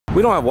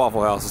We don't have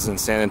Waffle Houses in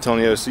San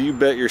Antonio, so you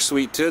bet your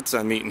sweet tits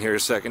I'm eating here a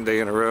second day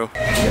in a row.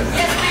 Yes,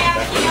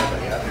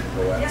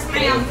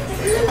 ma'am.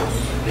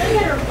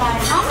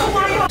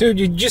 Dude,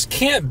 you just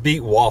can't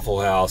beat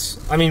Waffle House.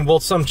 I mean, well,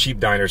 some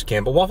cheap diners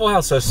can, but Waffle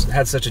House has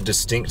had such a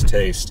distinct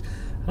taste.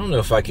 I don't know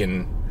if I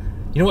can...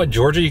 You know what,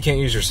 Georgia, you can't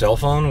use your cell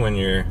phone when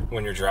you're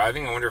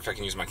driving? I wonder if I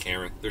can use my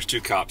camera. There's two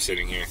cops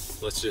sitting here.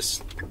 Let's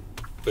just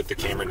put the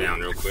camera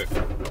down real quick.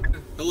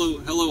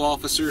 Hello,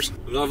 officers.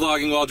 I'm not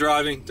vlogging while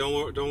driving.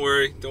 Don't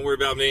worry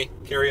about me.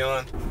 Carry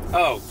on.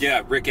 Oh,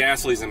 yeah, Rick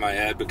Astley's in my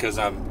head because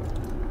I'm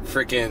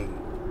freaking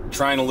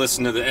trying to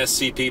listen to the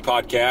SCP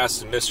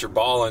podcast and Mr.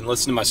 Ball and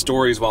listen to my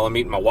stories while I'm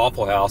eating my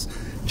Waffle House.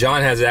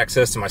 John has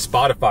access to my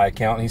Spotify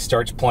account and he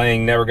starts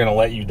playing Never Gonna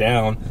Let You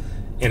Down.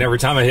 And every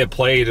time I hit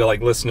play to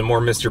like listen to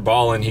more Mr.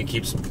 Ballin, he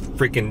keeps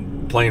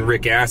freaking playing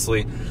Rick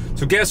Astley.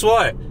 So guess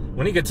what?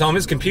 When he gets home,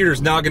 his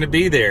computer's not gonna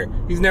be there.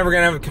 He's never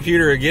gonna have a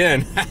computer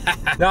again.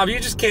 Now, you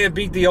just can't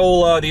beat the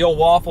old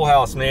Waffle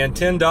House, man.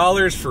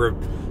 $10 for a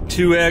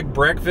 2-egg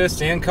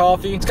breakfast and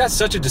coffee. It's got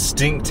such a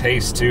distinct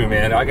taste too,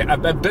 man. I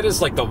bet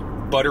it's like the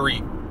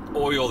buttery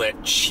oil,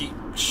 that cheap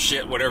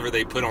shit, whatever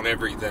they put on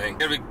everything.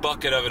 Get a big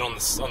bucket of it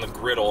on the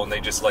griddle, and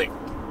they just like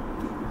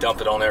dump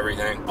it on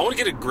everything. I want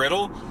to get a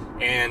griddle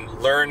and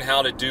learn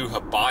how to do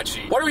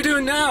hibachi. What are we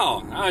doing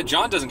now?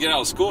 John doesn't get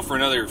out of school for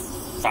another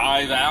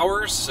 5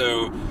 hours,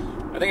 so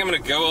I think I'm gonna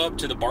go up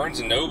to the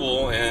Barnes &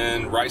 Noble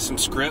and write some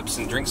scripts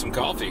and drink some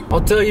coffee.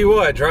 I'll tell you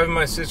what, driving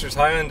my sister's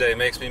Hyundai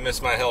makes me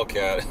miss my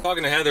Hellcat.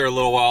 Talking to Heather a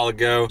little while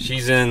ago,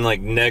 she's in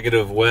like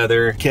negative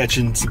weather,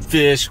 catching some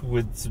fish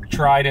with some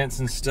tridents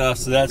and stuff,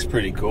 so that's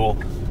pretty cool.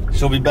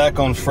 She'll be back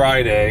on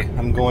Friday.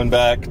 I'm going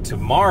back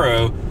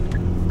tomorrow.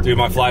 Dude,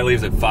 my flight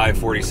leaves at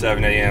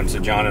 5:47 a.m., so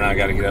John and I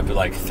gotta get up at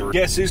like 3.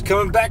 Guess who's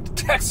coming back to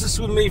Texas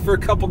with me for a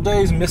couple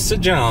days? Mr.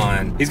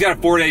 John. He's got a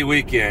 4-day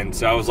weekend,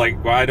 so I was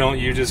like, why don't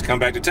you just come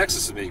back to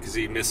Texas with me? Because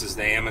he misses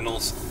the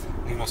Aminals.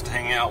 He wants to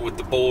hang out with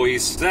the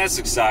boys. So that's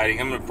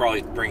exciting. I'm gonna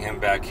probably bring him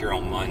back here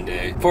on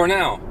Monday. For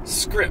now,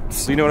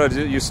 scripts. You know what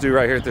I used to do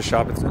right here at the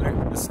shopping center?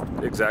 This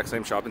exact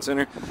same shopping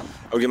center?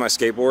 I would get my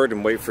skateboard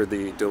and wait for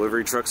the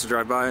delivery trucks to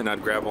drive by, and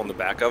I'd grab on the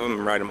back of them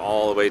and ride them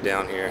all the way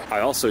down here.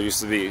 I also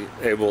used to be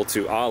able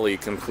to ollie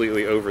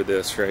completely over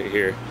this right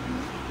here.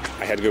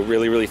 I had to go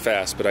really, really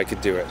fast, but I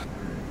could do it.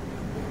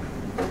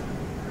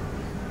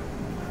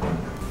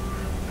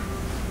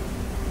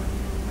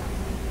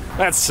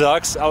 That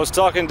sucks. I was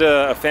talking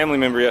to a family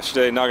member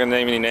yesterday, not gonna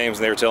name any names,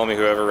 and they were telling me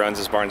whoever runs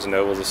this Barnes &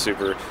 Noble is a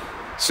super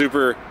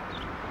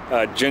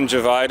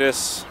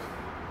gingivitis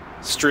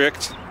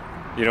strict.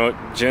 You know,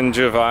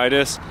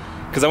 gingivitis.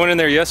 Because I went in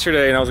there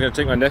yesterday and I was gonna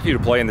take my nephew to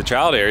play in the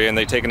child area, and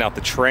they've taken out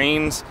the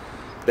trains,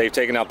 they've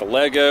taken out the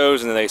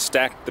Legos, and then they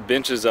stacked the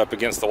benches up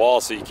against the wall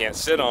so you can't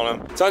sit on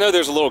them. So I know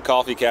there's a little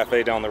coffee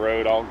cafe down the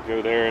road. I'll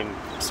go there and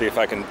see if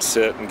I can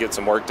sit and get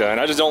some work done.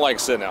 I just don't like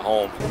sitting at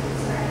home.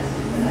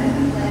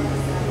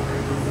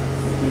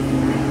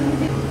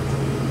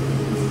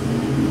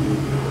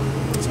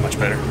 Much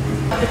better.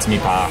 It's me,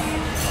 Pa.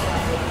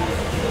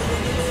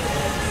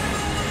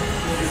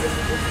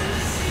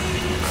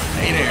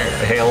 Hey there.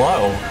 Hey,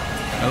 hello.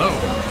 Hello.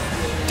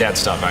 Dad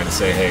stopped by to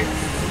say hey.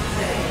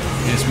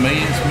 It's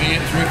me, it's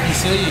Ricky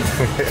C.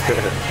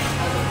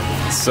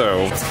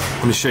 So,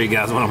 let me show you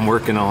guys what I'm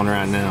working on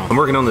right now. I'm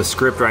working on this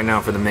script right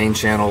now for the main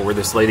channel where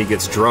this lady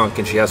gets drunk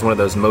and she has one of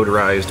those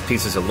motorized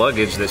pieces of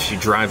luggage that she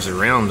drives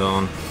around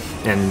on.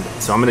 And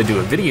so I'm gonna do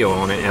a video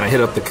on it, and I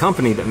hit up the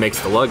company that makes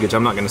the luggage.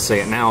 I'm not gonna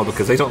say it now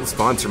because they don't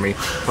sponsor me.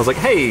 I was like,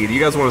 hey, do you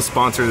guys wanna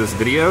sponsor this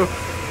video?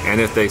 And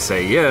if they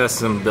say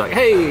yes, I'm gonna be like,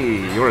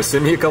 hey, you wanna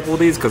send me a couple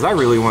of these? Because I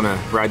really wanna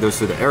ride those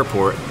through the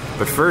airport.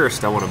 But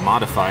first, I wanna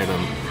modify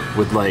them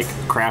with like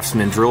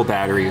Craftsman drill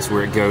batteries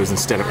where it goes,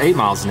 instead of 8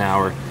 miles an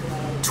hour,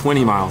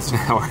 20 miles an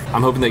hour.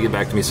 I'm hoping they get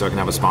back to me so I can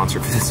have a sponsor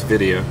for this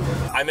video.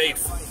 I made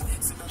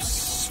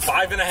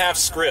 5.5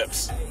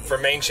 scripts for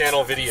main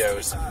channel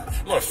videos.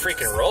 I'm on a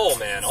freaking roll,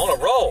 man. On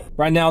a roll.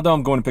 Right now, though,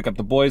 I'm going to pick up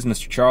the boys,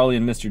 Mr. Charlie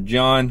and Mr.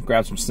 John,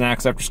 grab some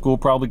snacks after school,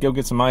 probably go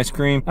get some ice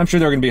cream. I'm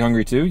sure they're gonna be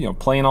hungry too, you know,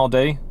 playing all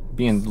day,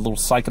 being little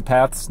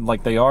psychopaths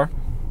like they are.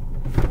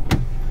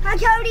 Hi,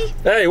 Cody.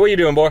 Hey, what you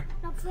doing, boy?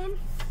 Nothing.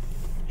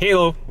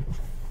 Hello.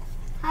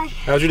 Hi.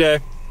 How's your day?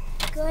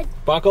 Good.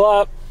 Buckle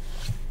up.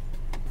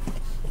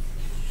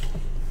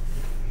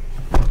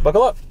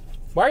 Buckle up.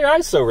 Why are your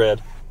eyes so red?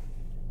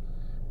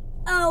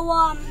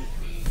 Oh,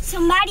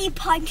 somebody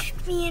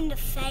punched me in the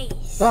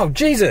face. Oh,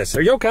 Jesus.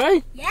 Are you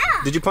okay? Yeah.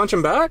 Did you punch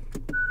him back?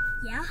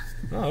 Yeah.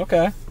 Oh,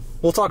 okay.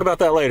 We'll talk about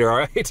that later, all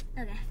right?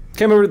 Okay.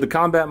 Came over to the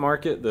Combat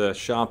Market, the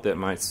shop that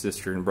my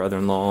sister and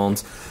brother-in-law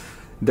owns.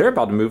 They're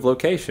about to move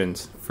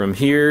locations from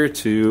here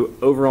to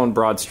over on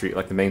Broad Street,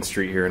 like the main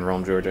street here in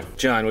Rome, Georgia.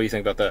 John, what do you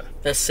think about that?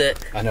 That's sick.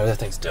 I know, that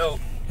thing's dope.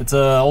 It's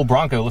a old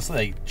Bronco. Looks like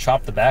they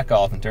chopped the back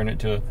off and turned it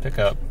into a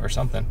pickup or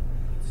something.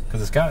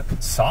 Because it's got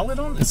solid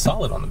on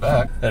the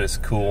back. That is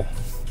cool.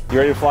 You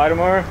ready to fly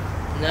tomorrow?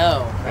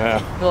 No.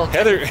 Well,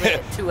 Heather,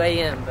 at 2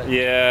 a.m. But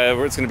yeah,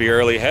 it's gonna be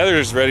early.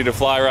 Heather's ready to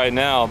fly right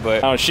now,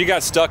 but she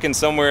got stuck in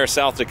somewhere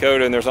South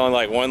Dakota, and there's only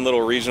like one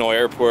little regional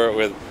airport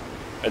with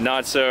a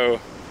not so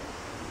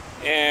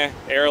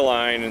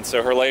airline, and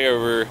so her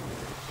layover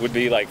would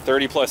be like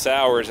 30 plus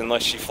hours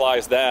unless she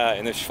flies that,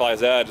 and if she flies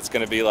that, it's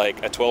going to be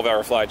like a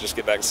 12-hour flight just to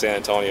get back to San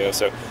Antonio.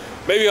 So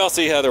maybe I'll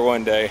see Heather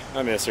one day.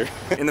 I miss her.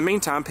 In the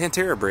meantime,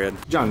 Pantera bread.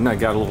 John and I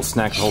got a little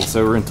snack to hold us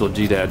over until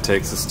G-Dad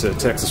takes us to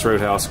Texas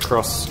Roadhouse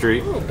across the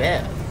street. Oh,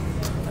 bad.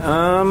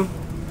 So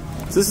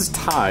this is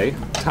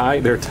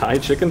their Thai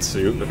chicken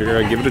soup. I figured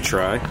I'd give it a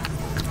try.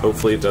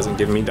 Hopefully it doesn't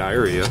give me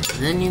diarrhea. And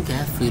then you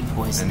got food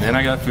poisoning. And then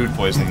I got food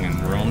poisoning in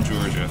Rome,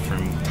 Georgia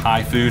from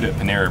Thai food at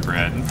Panera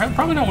Bread. And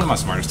probably not one of my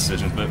smartest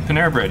decisions, but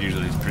Panera Bread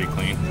usually is pretty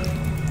clean.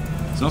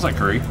 Smells like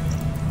curry.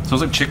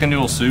 Smells like chicken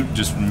noodle soup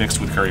just mixed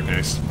with curry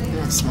paste.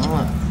 Yeah, smell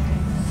it.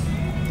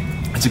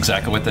 That's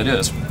exactly what that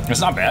is.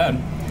 It's not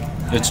bad.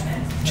 It's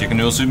chicken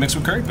noodle soup mixed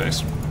with curry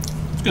paste.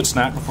 It's a good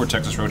snack before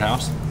Texas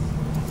Roadhouse.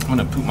 I'm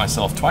gonna poop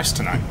myself twice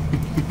tonight.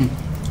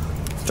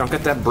 John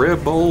got that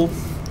bread bowl.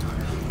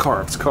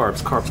 Carbs. I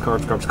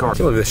can't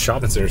believe this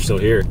shopping center's still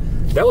here.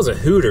 That was a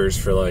Hooters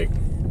for like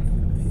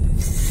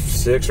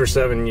 6 or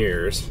 7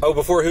 years. Oh,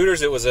 before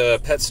Hooters, it was a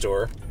pet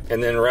store.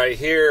 And then right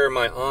here,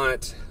 my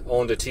aunt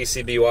owned a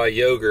TCBY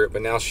yogurt,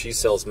 but now she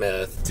sells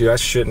meth. Dude, I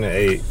shouldn't have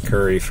ate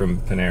curry from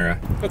Panera.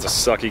 That's a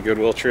sucky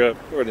Goodwill trip.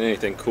 There wasn't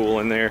anything cool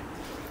in there.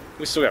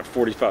 We still got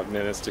 45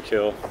 minutes to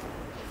kill.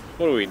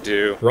 What do we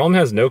do? Rome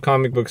has no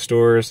comic book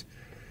stores,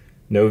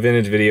 no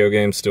vintage video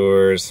game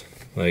stores,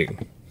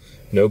 like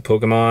no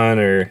Pokemon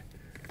or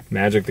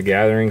Magic the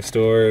Gathering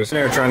stores.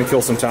 They're trying to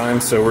kill some time,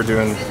 so we're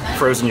doing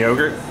frozen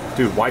yogurt.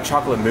 Dude, white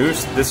chocolate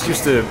mousse. This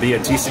used to be a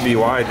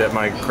TCBY that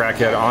my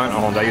crackhead aunt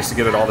owned. I used to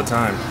get it all the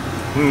time.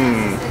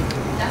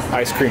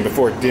 Ice cream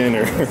before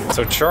dinner.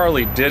 So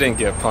Charlie didn't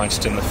get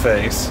punched in the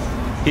face.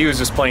 He was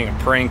just playing a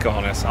prank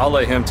on us. I'll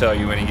let him tell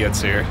you when he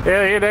gets here.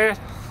 Yeah, hey, Dad.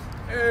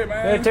 Hey,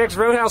 man. Hey, Texas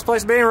Roadhouse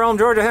place to be in Rome,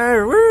 Georgia.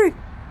 Hey, woo!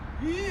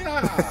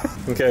 Yeah.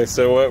 Okay,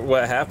 so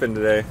what happened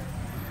today?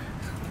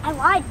 I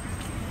lied.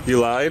 You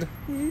lied?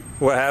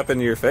 What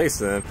happened to your face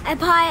then? I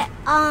put,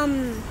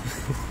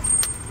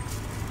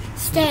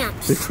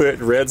 stamps. You put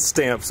red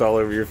stamps all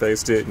over your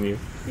face, didn't you?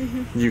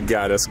 You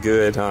got us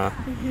good, huh?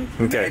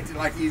 Okay. Acting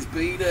like he's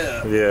beat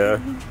up. Yeah.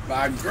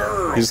 By a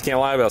girl. You just can't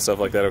lie about stuff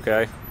like that,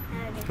 okay?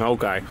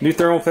 Okay. New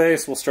thermal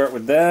paste, we'll start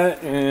with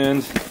that,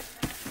 and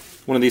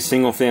one of these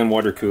single fan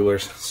water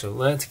coolers. So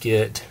let's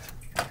get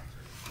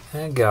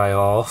that guy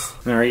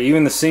off. All right,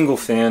 even the single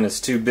fan is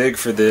too big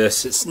for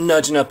this. It's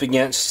nudging up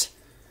against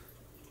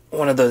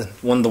one of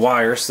the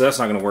wires, so that's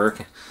not gonna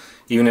work.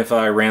 Even if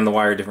I ran the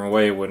wire a different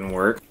way, it wouldn't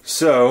work.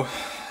 So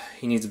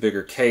he needs a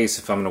bigger case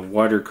if I'm gonna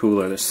water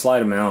cooler this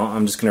slight amount.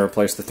 I'm just gonna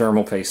replace the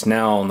thermal paste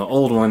now on the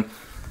old one,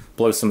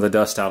 blow some of the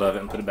dust out of it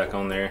and put it back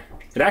on there.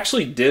 It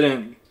actually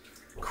didn't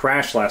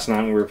crash last night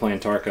when we were playing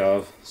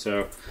Tarkov,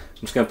 so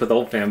I'm just gonna put the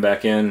old fan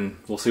back in and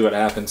we'll see what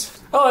happens.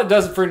 Well, that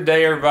does it for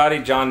today, everybody.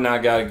 John and I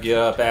gotta get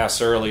up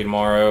ass early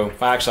tomorrow.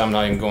 Actually, I'm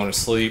not even going to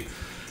sleep.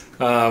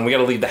 We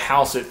gotta leave the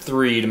house at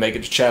 3 to make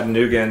it to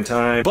Chattanooga in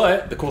time.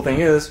 But the cool thing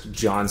is,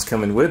 John's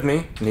coming with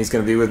me, and he's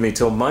gonna be with me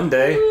till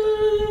Monday.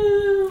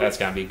 That's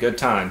gonna be good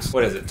times.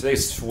 What is it?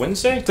 Today's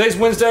Wednesday? Today's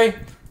Wednesday.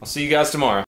 I'll see you guys tomorrow.